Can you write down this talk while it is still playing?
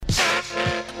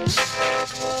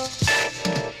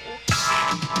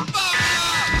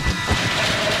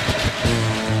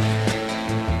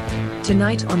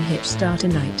Tonight on Hipstar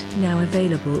Tonight, now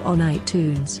available on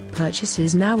iTunes.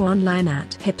 Purchases now online at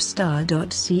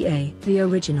hipstar.ca. The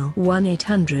original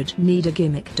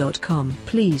 1-800-NEED-A-GIMMICK.com.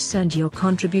 Please send your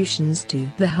contributions to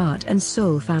the Heart and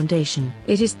Soul Foundation.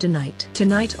 It is tonight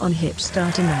on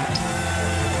Hipstar Tonight.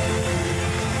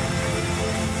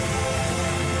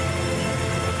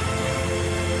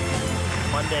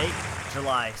 Monday,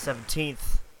 July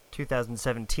 17th,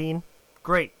 2017.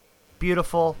 Great,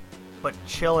 beautiful, but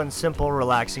chill and simple,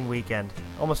 relaxing weekend.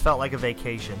 Almost felt like a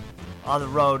vacation. On the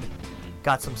road,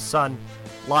 got some sun,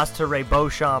 lost to Ray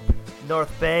Beauchamp,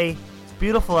 North Bay. It's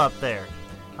beautiful out there.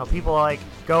 How people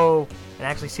go and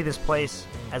actually see this place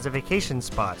as a vacation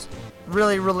spot.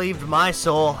 Really relieved my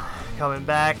soul coming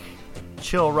back.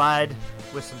 Chill ride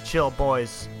with some chill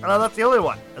boys. And I'm not the only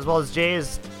one, as well as Jay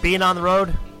is being on the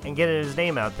road and getting his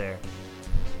name out there,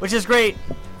 which is great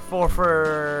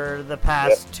for the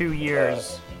past 2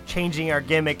 years, changing our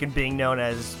gimmick and being known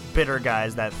as bitter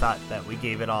guys that thought that we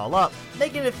gave it all up,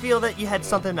 making it feel that you had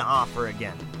something to offer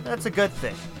again. That's a good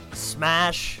thing.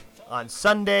 Smash on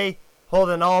Sunday.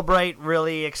 Holden Albright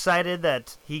really excited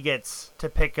that he gets to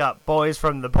pick up boys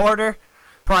from the border.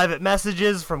 Private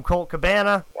messages from Colt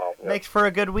Cabana. Makes for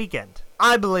a good weekend.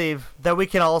 I believe that we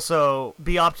can also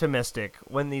be optimistic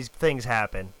when these things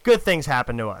happen. Good things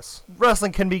happen to us.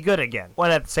 Wrestling can be good again, when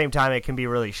at the same time it can be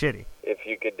really shitty. If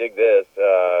you could dig this,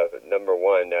 number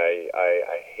one,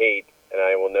 I hate, and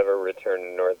I will never return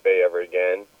to North Bay ever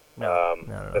again. No.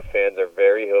 The fans are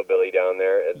very hillbilly down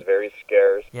there. It's very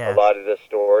scarce. Yeah. A lot of the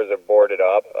stores are boarded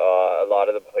up. A lot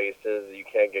of the places, you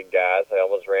can't get gas. I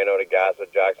almost ran out of gas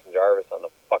with Jackson Jarvis on the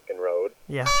fucking road.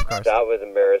 Yeah, of course. That was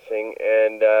embarrassing.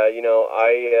 And,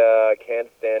 I can't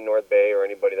stand North Bay or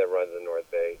anybody that runs in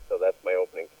North Bay. So that's my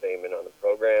opening statement on the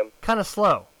program. Kind of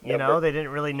slow. They didn't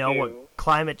really know what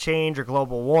climate change or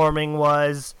global warming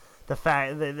was. The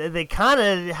fact they kind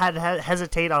of had to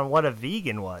hesitate on what a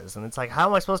vegan was, and it's like, how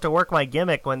am I supposed to work my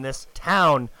gimmick when this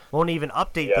town won't even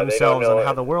update themselves on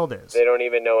how the world is? They don't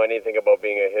even know anything about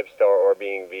being a hipster or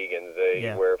being vegans.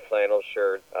 They wear flannel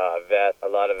shirts, vests, a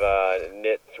lot of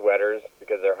knit sweaters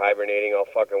because they're hibernating all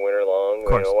fucking winter long.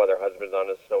 While their husband's on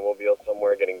a snowmobile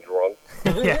somewhere getting drunk.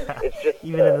 Yeah, it's just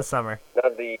even in the summer.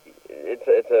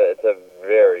 It's a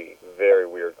very, very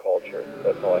weird culture.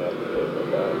 That's all I have to say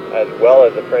about that. As well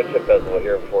as the Friendship Festival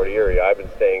here in Fort Erie. I've been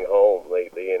staying home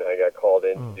lately, and I got called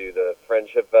in to do the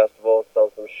Friendship Festival,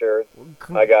 sell some shirts.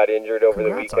 I got injured over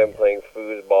the weekend playing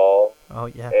foosball. Oh,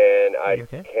 yeah. And I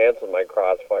canceled my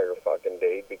Crossfire fucking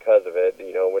date because of it,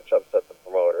 which upset the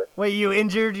promoter. Wait, you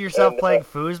injured yourself playing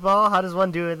foosball? How does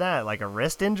one do that? Like a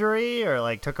wrist injury,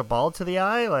 or took a ball to the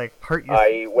eye? Hurt your thumb?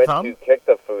 I went to kick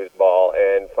the foosball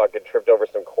and fucking tripped over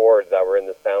some cords that were in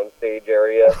the soundstage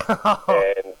area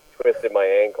and twisted my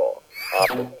ankle off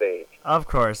the stage. Of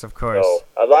course. So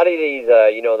a lot of these,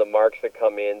 the marks that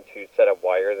come in to set up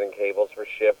wires and cables for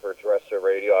SHIP or terrestrial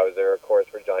radio. I was there, of course,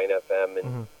 for Giant FM,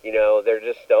 and they're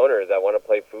just stoners that want to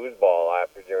play foosball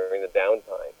during the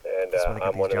downtime. And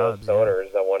I'm one of those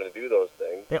stoners that want to do those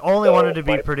things. They only wanted to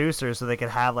be producers so they could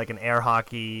have an air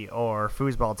hockey or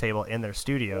foosball table in their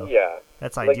studio. Yeah.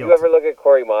 That's ideal. You ever look at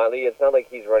Corey Motley? It's not like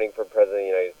he's running for president of the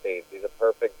United States. He's a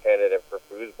perfect candidate for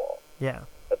foosball. Yeah.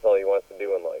 That's all he wants to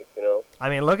do in life, I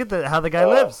mean, look at how the guy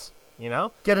lives,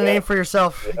 Get a name for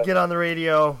yourself, get on the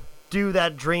radio, do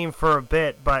that dream for a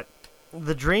bit, but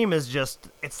the dream is just,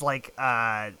 it's like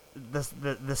the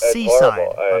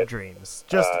seaside of dreams.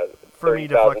 Just for me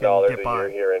to fucking get by.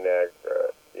 $30,000 here in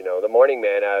Niagara. The Morning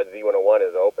Man at Z101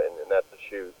 is open, and that's a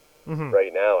shoot.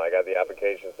 Right now, I got the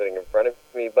application sitting in front of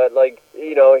me, but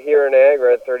here in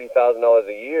Niagara at $30,000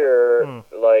 a year,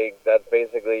 that's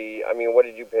basically, what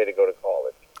did you pay to go to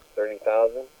college?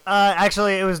 $30,000?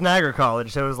 Actually, it was Niagara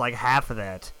College, so it was half of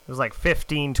that. It was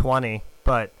 $15-20,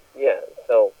 but yeah.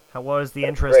 So what was the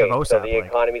interest of OSAP? So the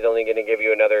economy's only going to give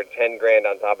you another $10,000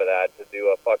 on top of that to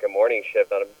do a fucking morning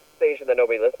shift on a station that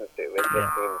nobody listens to. It just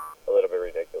seems a little bit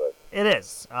ridiculous. It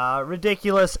is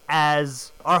ridiculous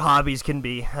as our hobbies can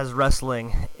be, as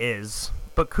wrestling is.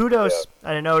 But kudos,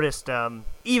 I noticed,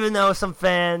 even though some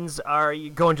fans are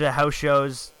going to house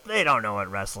shows, they don't know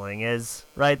what wrestling is,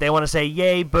 right? They want to say,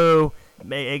 yay, boo,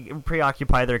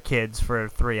 preoccupy their kids for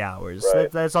 3 hours.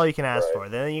 Right. That's all you can ask for.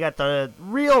 Then you got the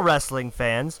real wrestling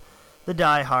fans, the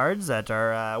diehards that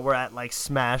were at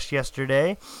Smash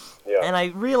yesterday. Yeah. And I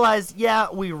realized,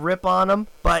 we rip on them,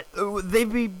 but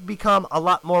they've become a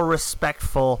lot more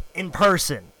respectful in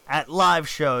person at live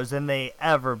shows than they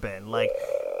ever been.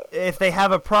 If they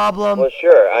have a problem... Well,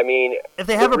 sure. if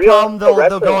they have a problem,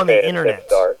 they'll go on the internet.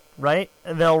 right?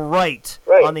 They'll write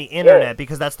Right, on the internet yeah.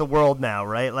 because that's the world now,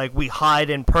 right? Like, we hide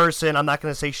in person. I'm not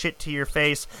going to say shit to your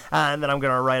face, and then I'm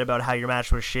going to write about how your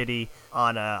match was shitty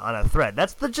on a thread.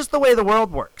 That's just the way the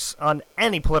world works on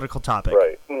any political topic.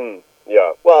 Right.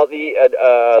 Yeah. Well,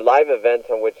 the live events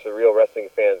on which the real wrestling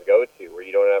fans go to, where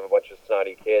you don't have a bunch of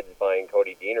snotty kids buying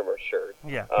Cody Deaner shirts,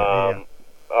 Yeah.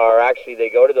 are actually, they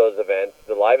go to those events,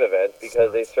 the live events,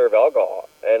 because they serve alcohol.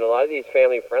 And a lot of these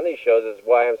family-friendly shows is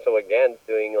why I'm so against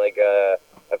doing like a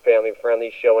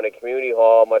family-friendly show in a community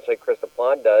hall, much like Chris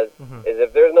LaPlante does, is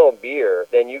if there's no beer,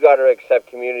 then you got to accept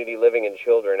community living and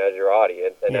children as your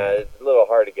audience, and it's a little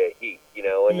hard to get heat, you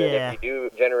know, and then if you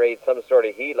do generate some sort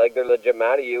of heat, like they're legit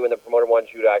mad at you, and the promoter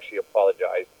wants you to actually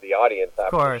apologize to the audience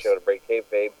after the show to break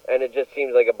kayfabe, and it just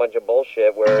seems like a bunch of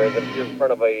bullshit, whereas if you're in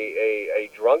front of a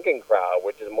drunken crowd,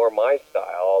 which is more my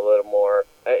style, a little more,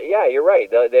 yeah, you're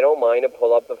right, they don't mind to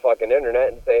pull up the fucking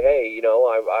internet and say, hey, you know,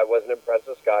 I wasn't impressed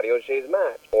with Scotty O'Shea's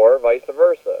match, or vice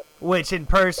versa. Which in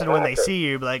person, when they see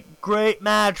you, be like, great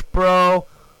match, bro.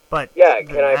 But yeah,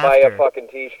 can I buy a fucking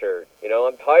t-shirt? You know,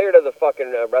 I'm tired of the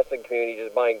fucking wrestling community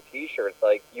just buying t-shirts.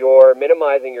 Like, you're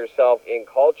minimizing yourself in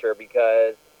culture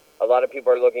because a lot of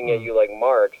people are looking at you like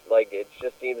marks. Like, it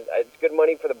just seems, it's good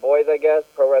money for the boys, I guess.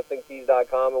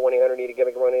 ProWrestlingTees.com and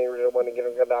 1-800-NEED-A-GIMMICK,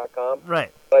 1-800-NEED-A-GIMMICK.com.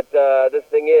 Right. But this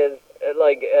thing is,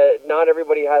 like, not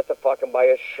everybody has to fucking buy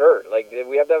a shirt. Like,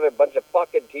 we have to have a bunch of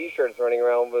fucking t-shirts running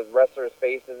around with wrestlers'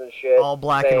 faces and shit. All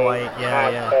black and white,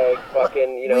 yeah.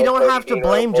 Fucking, you know, we don't Cody have to Deaner,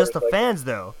 blame just the like, fans,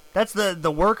 though. That's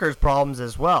the workers' problems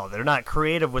as well. They're not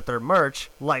creative with their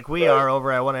merch like we are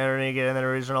over at 1-800-NEED and the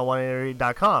original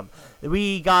 1-800-NEED.com.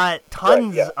 We got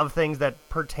tons of things that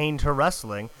pertain to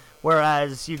wrestling,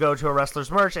 whereas you go to a wrestler's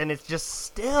merch and it's just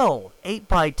still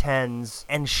 8x10s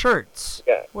and shirts.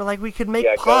 Yeah. We're like, we could make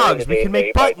pogs, we could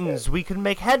make buttons, we could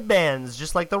make headbands,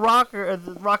 just like the Rock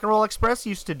and Roll Express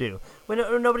used to do.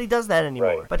 Nobody does that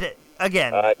anymore. Right. But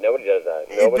again, nobody does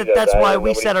that. That's why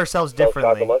we set ourselves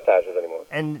differently. Mustaches anymore.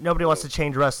 And nobody wants to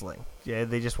change wrestling. Yeah,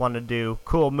 they just want to do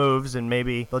cool moves, and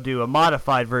maybe they'll do a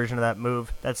modified version of that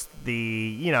move. That's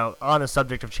on the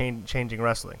subject of changing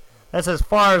wrestling. That's as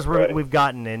far as we've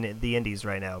gotten in the indies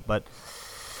right now. But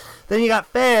then you got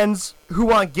fans who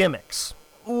want gimmicks.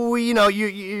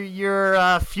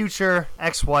 Your future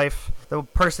ex-wife, the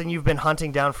person you've been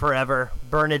hunting down forever,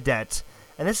 Bernadette.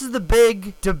 And this is the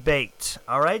big debate,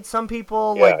 all right? Some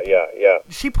people,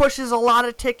 she pushes a lot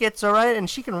of tickets, all right? And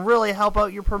she can really help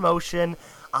out your promotion,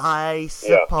 I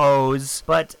suppose.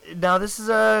 But now this is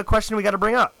a question we got to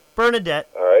bring up. Bernadette,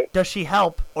 all right, does she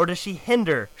help or does she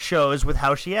hinder shows with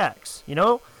how she acts? You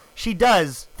know? She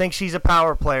does think she's a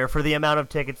power player for the amount of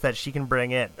tickets that she can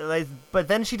bring in. But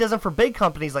then she doesn't for big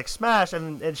companies like Smash,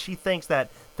 and she thinks that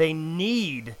they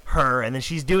need her, and then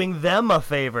she's doing them a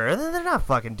favor. And then they're not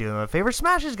fucking doing them a favor.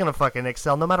 Smash is going to fucking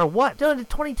excel no matter what.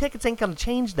 20 tickets ain't going to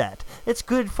change that. It's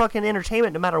good fucking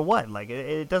entertainment no matter what. Like,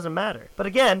 it doesn't matter. But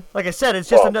again, like I said, it's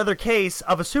just another case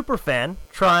of a super fan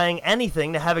trying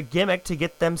anything to have a gimmick to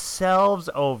get themselves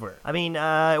over. I mean,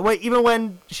 even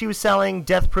when she was selling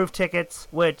Death Proof tickets,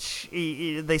 which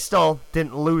they still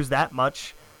didn't lose that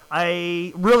much,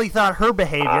 I really thought her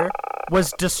behavior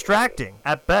was distracting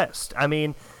at best. I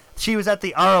mean, she was at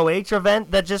the ROH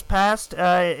event that just passed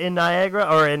in Niagara,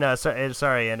 or in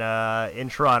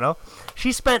Toronto.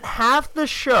 She spent half the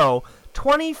show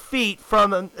 20 feet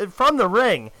from the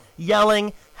ring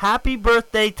yelling "Happy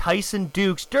Birthday, Tyson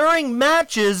Dukes" during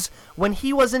matches when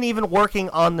he wasn't even working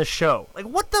on the show. Like,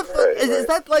 what the fuck? Is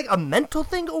that like a mental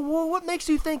thing? Or what makes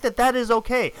you think that is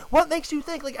okay? What makes you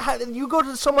think, like, you go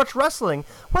to so much wrestling,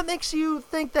 what makes you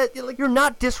think that, like, you're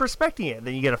not disrespecting it?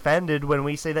 Then you get offended when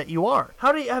we say that you are.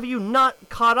 Have you not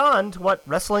caught on to what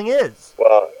wrestling is?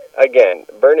 Well, again,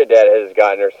 Bernadette has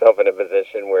gotten herself in a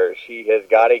position where she has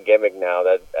got a gimmick now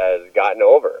that has gotten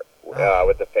over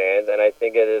with the fans, and I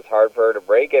think it is hard for her to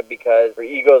break it because her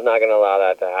ego's not going to allow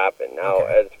that to happen. Now,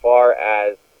 as far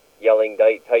as yelling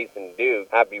Tyson Duke,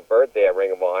 happy birthday at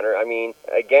Ring of Honor, I mean,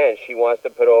 again, she wants to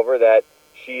put over that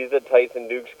she's a Tyson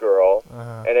Dukes girl,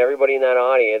 and everybody in that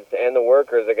audience and the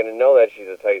workers are going to know that she's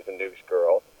a Tyson Dukes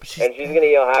girl. And she's going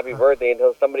to yell happy birthday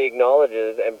until somebody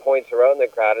acknowledges and points her out in the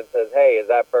crowd and says, hey, is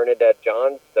that Bernadette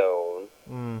Johnstone?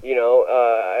 You know,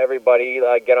 everybody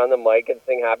get on the mic and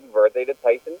sing happy birthday to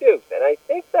Tyson Dukes. And I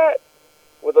think that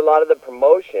with a lot of the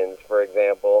promotions, for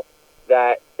example,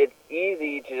 that it's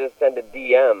easy to just send a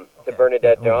DM to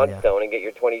Bernadette Johnstone and get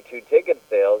your 22 ticket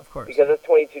sales because it's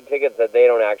 22 tickets that they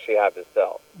don't actually have to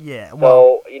sell. Yeah.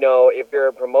 Well, so, you know, if you're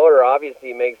a promoter,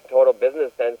 obviously it makes total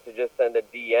business sense to just send a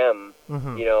DM,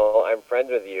 you know, I'm friends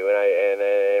with you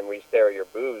and we stare at your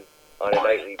boobs on a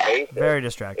nightly basis. Very Very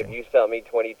if distracting. you sell me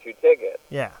 22 tickets.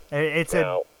 Yeah, it's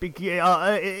Now-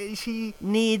 she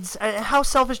needs. How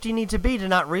selfish do you need to be to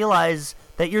not realize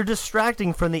that you're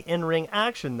distracting from the in-ring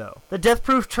action, though? The Death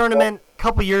Proof tournament a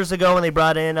couple years ago when they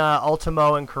brought in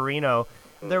Ultimo and Carino,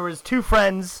 there was two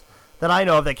friends that I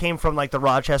know of that came from like the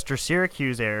Rochester,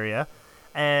 Syracuse area,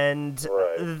 and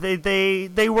Right.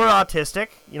 they were autistic,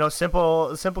 you know,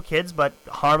 simple kids, but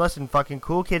harmless and fucking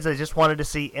cool kids. They just wanted to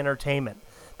see entertainment.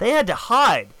 They had to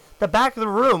hide the back of the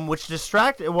room, which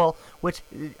which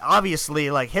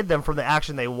obviously like hid them from the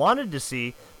action they wanted to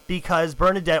see, because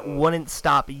Bernadette wouldn't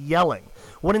stop yelling,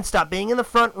 wouldn't stop being in the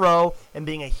front row and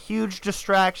being a huge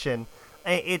distraction.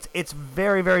 It's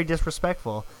very, very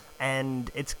disrespectful,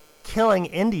 and it's killing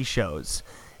indie shows.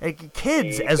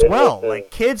 Kids as well, like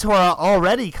kids who are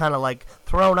already kind of like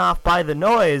thrown off by the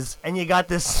noise, and you got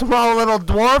this small little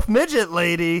dwarf midget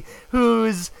lady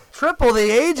who's triple the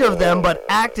age of them but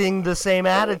acting the same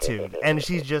attitude, and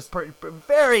she's just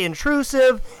very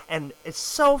intrusive, and it's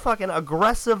so fucking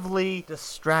aggressively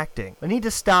distracting. We need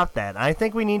to stop that. I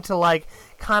think we need to like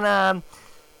kind of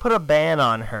put a ban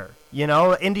on her. You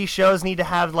know, indie shows need to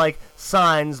have like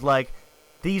signs like,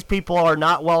 these people are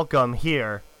not welcome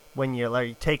here when you're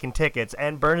like taking tickets,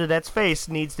 and Bernadette's face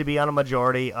needs to be on a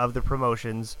majority of the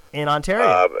promotions in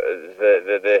Ontario.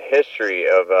 The history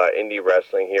of indie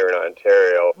wrestling here in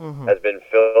Ontario has been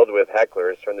filled with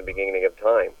hecklers from the beginning of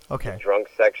time. Okay. The drunk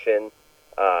section,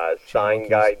 sign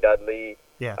guy Dudley,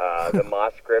 Yeah. the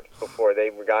Moss scripts before they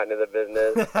got into the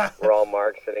business were all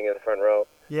marks sitting in the front row.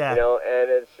 Yeah. You know, and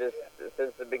it's just,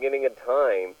 since the beginning of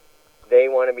time, they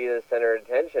want to be the center of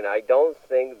attention. I don't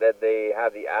think that they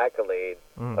have the accolade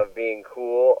of being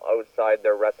cool outside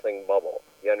their wrestling bubble.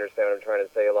 You understand what I'm trying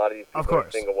to say? A lot of these people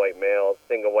are single white males,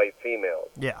 single white females.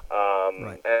 Yeah.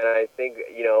 Right. And I think,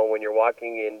 you know, when you're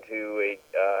walking into a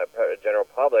general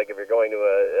public, if you're going to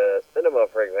a cinema,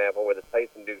 for example, with a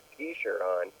Tyson Dukes t-shirt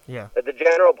on, Yeah. that the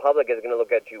general public is going to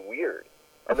look at you weird.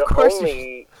 And Of the course you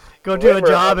only go do a glimmer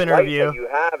job of light interview. that you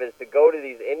have is to go to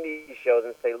these indie shows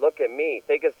and say, look at me,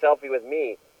 take a selfie with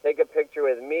me, take a picture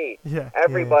with me. Yeah.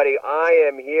 Everybody, I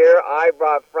am here, I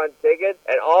brought front tickets,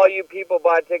 and all you people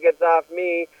bought tickets off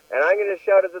me, and I'm going to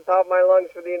shout at the top of my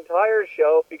lungs for the entire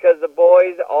show, because the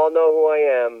boys all know who I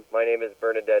am. My name is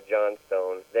Bernadette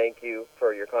Johnstone. Thank you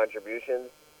for your contributions.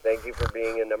 Thank you for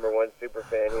being a #1 super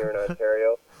fan here in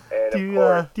Ontario. And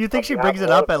Do you think she brings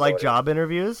it up at like job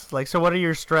interviews? Like, so what are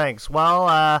your strengths? Well,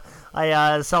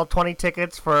 I sell 20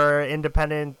 tickets for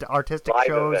independent artistic live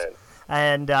shows. events.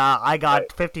 And I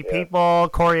got 50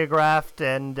 people choreographed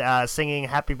and singing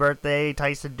 "Happy Birthday,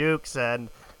 Tyson Dukes," and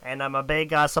I'm a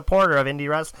big supporter of indie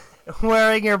wrestling.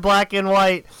 Wearing your black and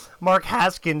white Mark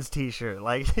Haskins T-shirt,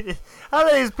 like, how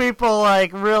do these people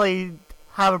like really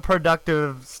have a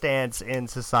productive stance in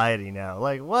society now?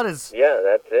 Like, what is? Yeah,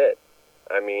 that's it.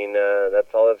 I mean, that's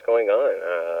all that's going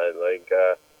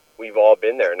on. We've all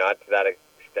been there, not to that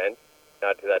extent,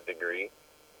 not to that degree,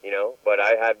 you know. But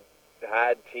I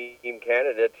had Team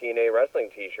Canada TNA wrestling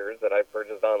T-shirts that I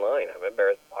purchased online. I'm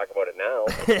embarrassed to talk about it now.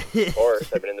 Of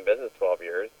course, I've been in the business 12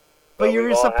 years. But you're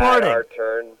we've all supporting. had our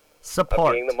turn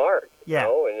of being the mark. Yeah. You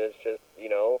know? And it's just, you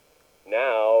know,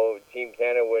 now Team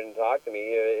Canada wouldn't talk to me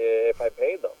if I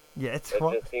paid them. Yeah, it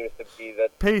just seems to be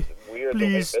that Please, weird the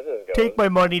way business goes. take my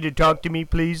money to talk to me,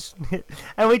 please.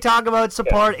 And we talk about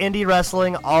support indie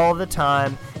wrestling all the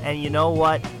time. And you know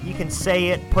what? You can say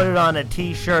it, put it on a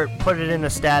T-shirt, put it in a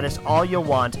status, all you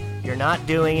want. You're not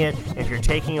doing it if you're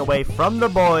taking away from the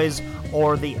boys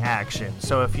or the action.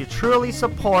 So if you truly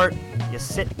support, you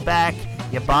sit back,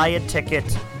 you buy a ticket,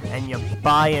 and you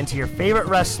buy into your favorite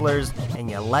wrestlers,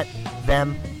 and you let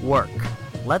them work.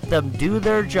 Let them do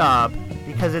their job,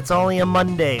 because it's only a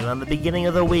Monday on the beginning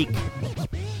of the week.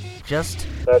 Just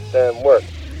let them work.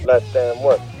 Let them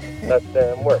work. Let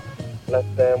them work.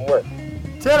 Let them work.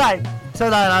 Tonight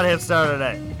on Hit Star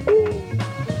Today.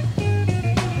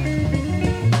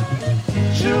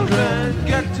 Children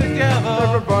get together.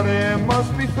 Everybody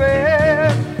must be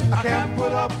fed. I can't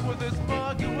put up with this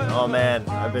muggy weather. Oh man,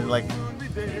 I've been like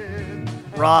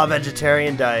raw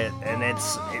vegetarian diet, and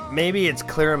maybe it's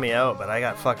clearing me out, but I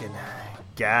got fucking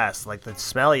gas, like the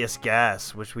smelliest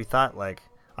gas, which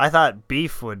I thought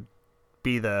beef would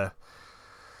be the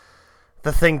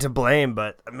thing to blame,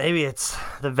 but maybe it's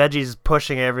the veggies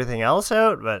pushing everything else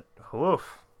out. But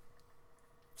woof.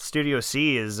 Studio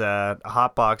C is a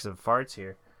hot box of farts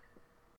here.